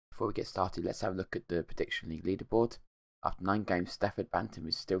Before we get started, let's have a look at the Prediction League leaderboard. After 9 games, Stafford Bantam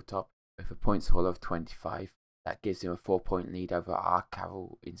is still top with a points haul of 25. That gives him a 4-point lead over R.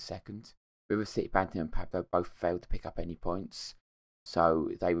 Carroll in second. River City Bantam and Pablo both failed to pick up any points, so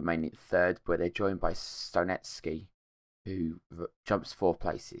they remain in third, but they're joined by Stonetsky, who jumps 4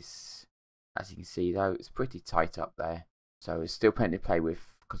 places. As you can see though, it's pretty tight up there, so there's still plenty to play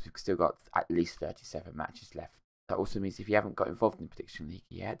with because we've still got at least 37 matches left. That also means if you haven't got involved in the Prediction League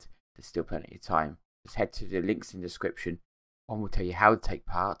yet, there's still plenty of time. Just head to the links in the description. One will tell you how to take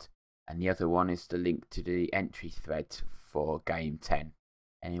part, and the other one is the link to the entry thread for Game 10.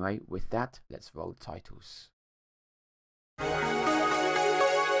 Anyway, with that, let's roll the titles.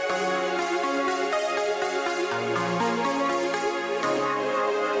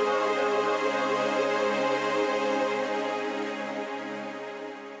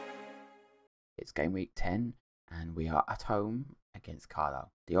 It's game week 10, and we are at home against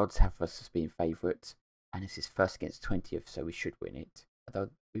Carlisle. The odds have us as being favourites, and this is first against 20th, so we should win it. Although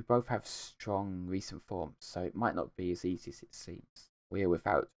we both have strong recent forms, so it might not be as easy as it seems. We are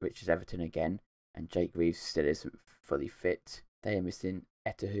without Richard Everton again, and Jake Reeves still isn't fully fit. They are missing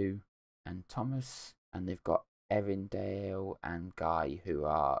Etahu and Thomas, and they've got Erindale and Guy, who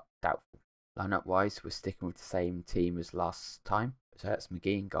are doubtful. Line-up wise, we're sticking with the same team as last time. So that's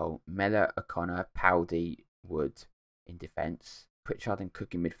McGee in goal, Mellor, O'Connor, Powdy, Wood in defence, Pritchard and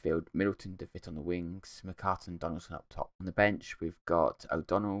Cook in midfield, Middleton, DeVitt on the wings, McCartan and Donaldson up top. On the bench, we've got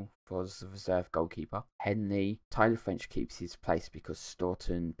O'Donnell for the reserve goalkeeper, Henley. Tyler French keeps his place because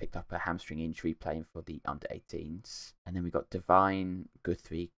Staunton picked up a hamstring injury playing for the under-18s. And then we've got Devine,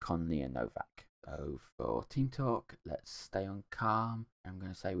 Guthrie, Conley and Novak. So for team talk, let's stay on calm. I'm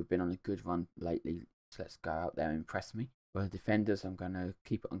going to say we've been on a good run lately, so let's go out there and impress me. For the defenders, I'm going to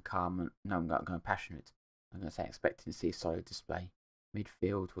keep it on calm. I'm going passionate. I'm going to say expecting to see a solid display.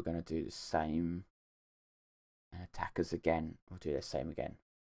 Midfield, we're going to do the same. And attackers again, we'll do the same again.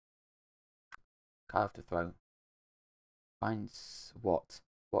 Carve the throw. Finds Watt.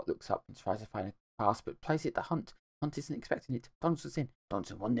 Watt looks up and tries to find a pass, but plays it to Hunt. Hunt isn't expecting it. Donaldson's in.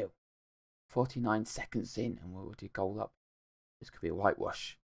 Donaldson 1-0. 49 seconds in, and we'll do goal up. This could be a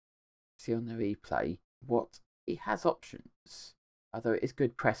whitewash. See on the replay, Watt, he has options, although it is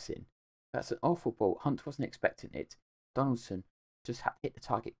good pressing. That's an awful ball. Hunt wasn't expecting it. Donaldson just hit the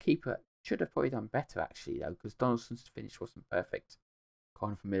target. Keeper should have probably done better actually though, because Donaldson's finish wasn't perfect.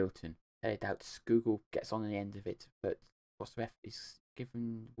 Corner from Middleton. Headed out. Google gets on the end of it, but what's the ref is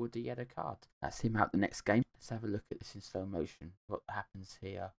giving Wood a yellow card. That's him out the next game. Let's have a look at this in slow motion. What happens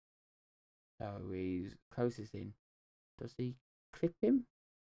here? So he closes in. Does he clip him?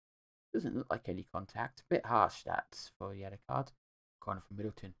 Doesn't look like any contact. A bit harsh that for a yellow card. Corner from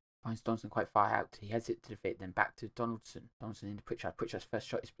Middleton. Finds Donaldson quite far out. He heads it to the fit, then back to Donaldson. Donaldson into Pritchard. Pritchard's first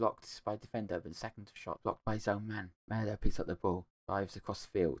shot is blocked by the defender, but the second shot blocked by his own man. Mellor picks up the ball, drives across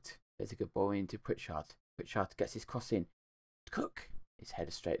the field. There's a good ball into Pritchard. Pritchard gets his cross in. Cook! His header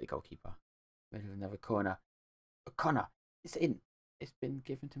straight at the goalkeeper. Middle of another corner. O'Connor! It's in. It's been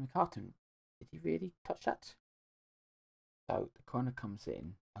given to McCartan. Did he really touch that? So the corner comes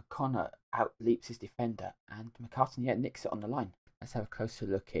in. O'Connor out leaps his defender, and McCartan nicks it on the line. Let's have a closer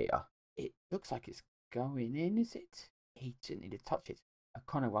look here. It looks like it's going in, is it? He didn't need to touch it.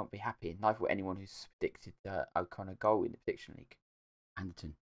 O'Connor won't be happy, and neither will anyone who's predicted the O'Connor goal in the Prediction League.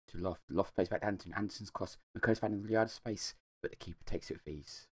 Anderton to Loft. Loft plays back to Anderton. Anderton's cross. McCoy's finding the yard of space, but the keeper takes it with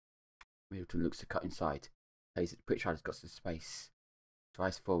ease. Middleton looks to cut inside. Plays it to Pritchard, has got some space.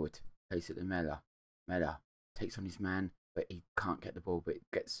 Drives forward. Plays it to Mellor. Mellor takes on his man, but he can't get the ball, but it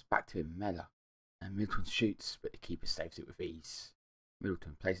gets back to him. Mellor. And Middleton shoots, but the keeper saves it with ease.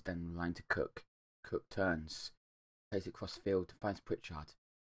 Middleton plays it down the line to Cook. Cook turns. Plays it across the field, finds Pritchard.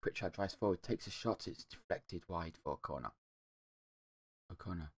 Pritchard drives forward, takes a shot, it's deflected wide for a corner.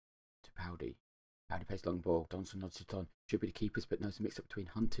 O'Connor to Powdy. Powdy plays long ball. Donaldson nods it on. Should be the keepers, but knows a mix up between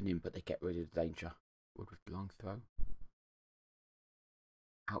Hunt and him, but they get rid of the danger. Wood with the long throw.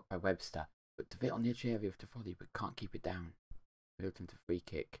 Out by Webster, but DeVitt on the edge area of the volley, but can't keep it down. Middleton to free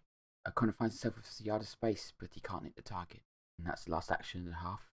kick. O'Connor finds himself with a yard of space, but he can't hit the target. And that's the last action of the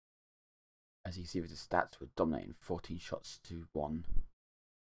half. As you see with the stats, we're dominating 14 shots to 1.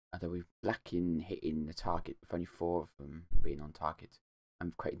 Although we're lacking hitting the target, with only 4 of them being on target. And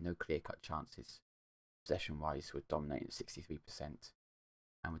we've created no clear-cut chances. Possession-wise, we're dominating at 63%.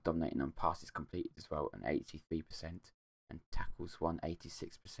 And we're dominating on passes completed as well, at 83%. And tackles won,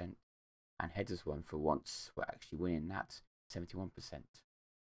 86%. And headers won for once, we're actually winning that, 71%.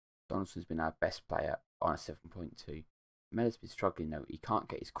 Donaldson's been our best player on a 7.2. Mellor's been struggling though. He can't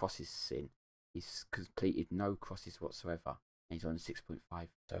get his crosses in. He's completed no crosses whatsoever. and he's on 6.5.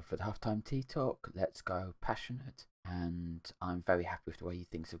 So for the halftime tea talk, let's go passionate, and I'm very happy with the way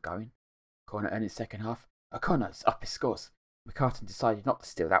things are going. Corner earning second half. O'Connor's up his scores. McCartan decided not to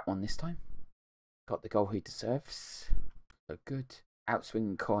steal that one this time. Got the goal he deserves. So good.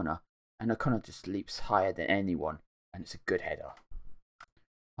 Outswinging corner. And O'Connor just leaps higher than anyone. And it's a good header.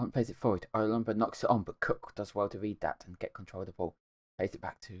 Hunt plays it forward. Olumba knocks it on, but Cook does well to read that and get control of the ball. Plays it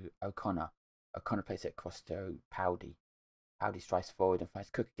back to O'Connor. O'Connor plays it across to Powdy. Powdy strides forward and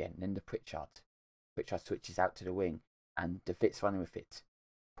finds Cook again. And then to Pritchard. Pritchard switches out to the wing. And DeVitt's running with it.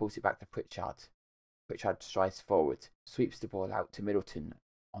 Pulls it back to Pritchard. Pritchard strides forward. Sweeps the ball out to Middleton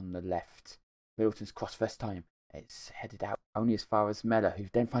on the left. Middleton's cross first time. It's headed out only as far as Mellor, who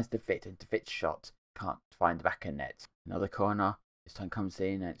then finds DeVitt, and DeVitt's shot can't find the back of net. Another corner. This time comes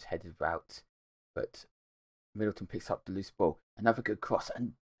in and it's headed out. But Middleton picks up the loose ball. Another good cross,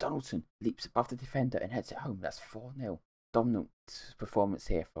 and Donaldson leaps above the defender and heads it home. That's 4-0. Dominant performance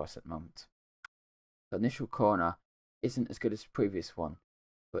here for us at the moment. The initial corner isn't as good as the previous one,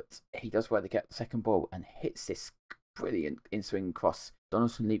 but he does well to get the second ball and hits this brilliant in-swing cross.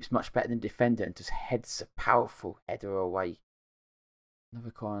 Donaldson leaps much better than the defender and just heads a powerful header away.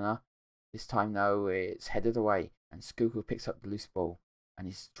 Another corner. This time, though, it's headed away, and Schuylkill picks up the loose ball and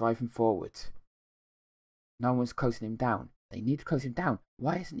he's driving forward. No one's closing him down. They need to close him down.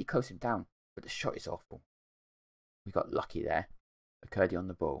 Why isn't he closing him down? But the shot is awful. We got lucky there. McCurdy on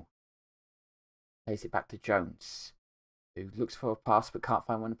the ball. Plays it back to Jones, who looks for a pass but can't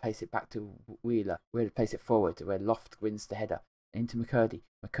find one, and plays it back to Wheeler. Wheeler plays it forward where Loft wins the header. Into McCurdy.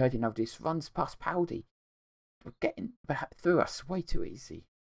 McCurdy now just runs past Powdy. We're getting through us way too easy.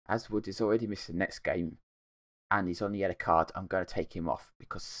 Aswood is already missed the next game, and he's on the yellow card. I'm going to take him off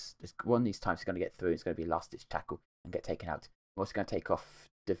because there's one of these times he's going to get through. It's going to be a last-ditch tackle and get taken out. I'm also going to take off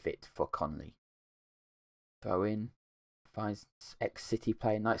DeVitt for Conley. Throw in. Finds ex-City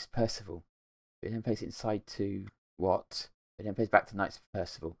player Knights Percival. But then plays it inside to Watt. But then plays back to Knights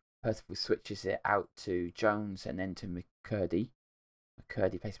Percival. Percival switches it out to Jones and then to McCurdy.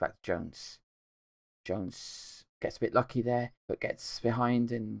 McCurdy plays back to Jones. Jones gets a bit lucky there, but gets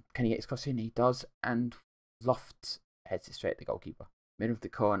behind, and can he get his cross in? He does, and Loft heads it straight at the goalkeeper. Middle of the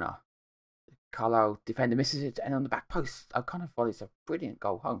corner. Carlisle defender misses it, and on the back post, O'Connor volleys a brilliant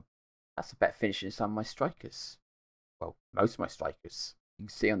goal home. That's a better finish than some of my strikers. Well, most of my strikers. You can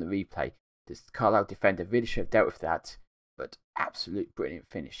see on the replay, this Carlisle defender really should have dealt with that, but absolute brilliant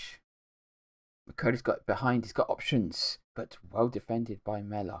finish. McCurdy's got behind, he's got options, but well defended by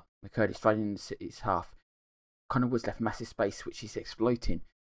Mellor. McCurdy striding in the City's half. Connor Woods left massive space, which he's exploiting.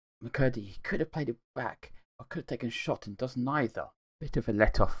 McCurdy could have played it back, or could have taken a shot, and does neither. Bit of a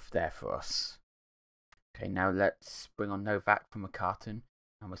let-off there for us. Okay, now let's bring on Novak from McCartan,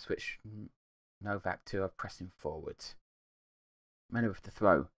 and we'll switch Novak to a pressing forward. Mellor with the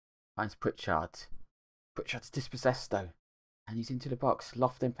throw. Finds Pritchard. Pritchard's dispossessed though, and he's into the box.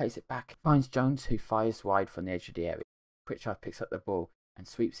 Loft then plays it back. Finds Jones, who fires wide from the edge of the area. Pritchard picks up the ball and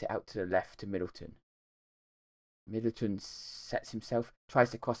sweeps it out to the left to Middleton. Middleton sets himself, tries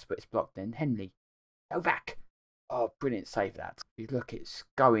to cross, but it's blocked. Then Henley. Novak! Oh, brilliant save that. You look, it's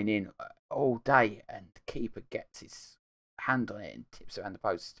going in all day, and the keeper gets his hand on it and tips around the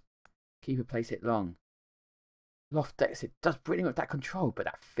post. Keeper plays it long. Loft decks it, does brilliant with that control, but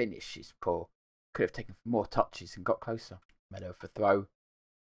that finish is poor. Could have taken more touches and got closer. Mellor for throw.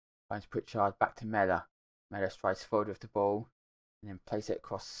 Finds Pritchard back to Mellor. Mellor strides forward with the ball and then plays it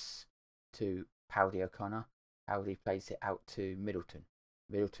across to Powdy O'Connor. Powdy plays it out to Middleton.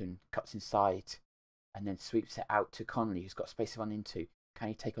 Middleton cuts inside and then sweeps it out to Conley, who's got space to run into. Can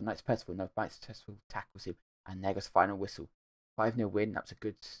he take on Knights Percival? No, Knights Percival tackles him, and there goes final whistle. 5-0 win, that's a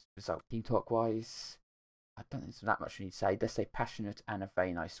good result. Team talk wise, I don't think there's that much we need to say. Let's say passionate and a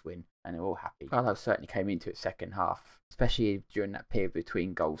very nice win, and they're all happy. Carlisle certainly came into it second half, especially during that period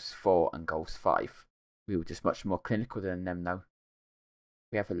between goals 4 and goals 5. We were just much more clinical than them though.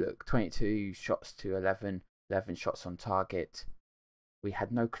 We have a look, 22 shots to 11 shots on target. We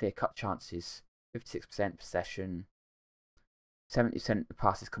had no clear-cut chances, 56% possession, 70% of the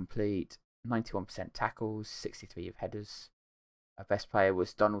passes complete, 91% tackles, 63 of headers. Our best player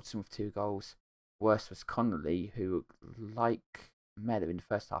was Donaldson with 2 goals. Worst was Connolly, who, like Mellor in the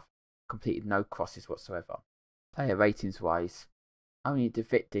first half, completed no crosses whatsoever. Player ratings wise, only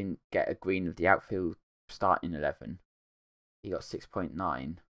DeVitt didn't get a green of the outfield starting 11. He got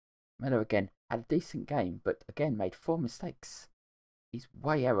 6.9. Mellor again had a decent game, but again made 4 mistakes. He's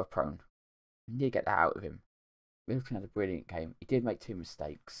way error prone. We need to get that out of him. Middleton had a brilliant game. He did make 2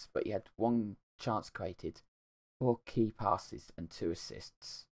 mistakes, but he had 1 chance created, 4 key passes and 2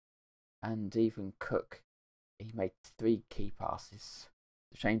 assists. And even Cook, he made 3 key passes.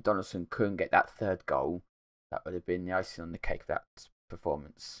 Shane Donaldson couldn't get that 3rd goal. That would have been the icing on the cake of that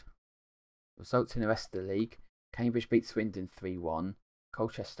performance. Results in the rest of the league: Cambridge beat Swindon 3-1.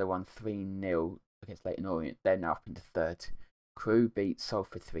 Colchester won 3-0 against Leyton Orient. They're now up into 3rd. Crewe beat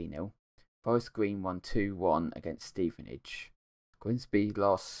Salford 3-0. Forest Green won 2-1 against Stevenage. Grimsby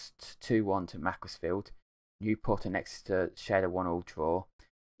lost 2-1 to Macclesfield. Newport and Exeter shared a 1-1 draw.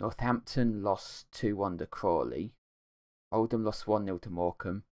 Northampton lost 2-1 to Crawley. Oldham lost 1-0 to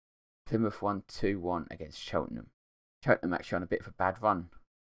Morecambe. Plymouth won 2-1 against Cheltenham. Cheltenham actually on a bit of a bad run.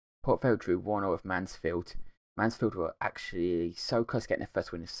 Port Vale drew 1-0 with Mansfield. Mansfield were actually so close to getting their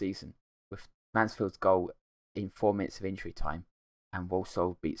first win of the season, with Mansfield's goal in 4 minutes of injury time, and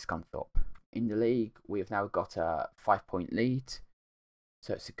Walsall beat Scunthorpe. In the league, we have now got a 5-point lead,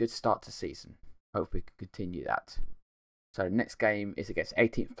 so it's a good start to the season. Hope we can continue that. So the next game is against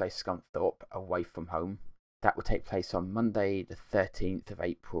 18th place Scunthorpe away from home. That will take place on Monday the 13th of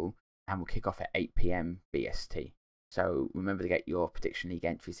April and will kick off at 8 PM BST. So remember to get your Prediction League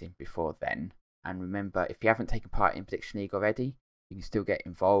entries in before then. And remember, if you haven't taken part in Prediction League already, you can still get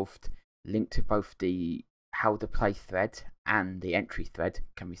involved. Link to both the How to Play thread and the entry thread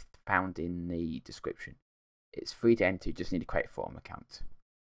can be found in the description. It's free to enter, you just need to create a forum account.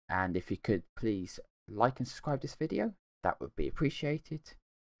 And if you could please like and subscribe this video, that would be appreciated.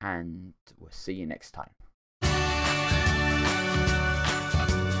 And we'll see you next time.